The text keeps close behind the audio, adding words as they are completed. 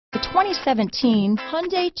2017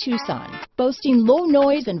 Hyundai Tucson. Boasting low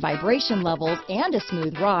noise and vibration levels and a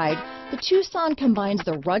smooth ride, the Tucson combines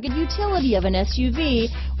the rugged utility of an SUV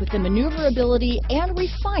with the maneuverability and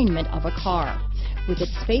refinement of a car. With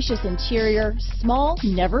its spacious interior, small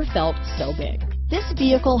never felt so big. This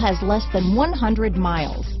vehicle has less than 100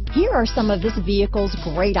 miles. Here are some of this vehicle's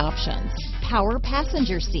great options: power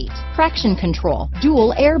passenger seat, traction control,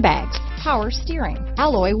 dual airbags, power steering,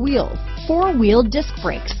 alloy wheels, four-wheel disc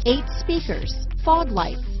brakes, 8 speakers, fog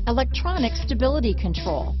lights, electronic stability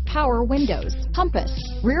control, power windows, compass,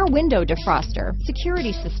 rear window defroster,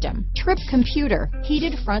 security system, trip computer,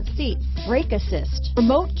 heated front seats, brake assist,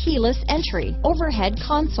 remote keyless entry, overhead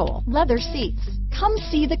console, leather seats. Come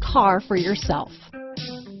see the car for yourself.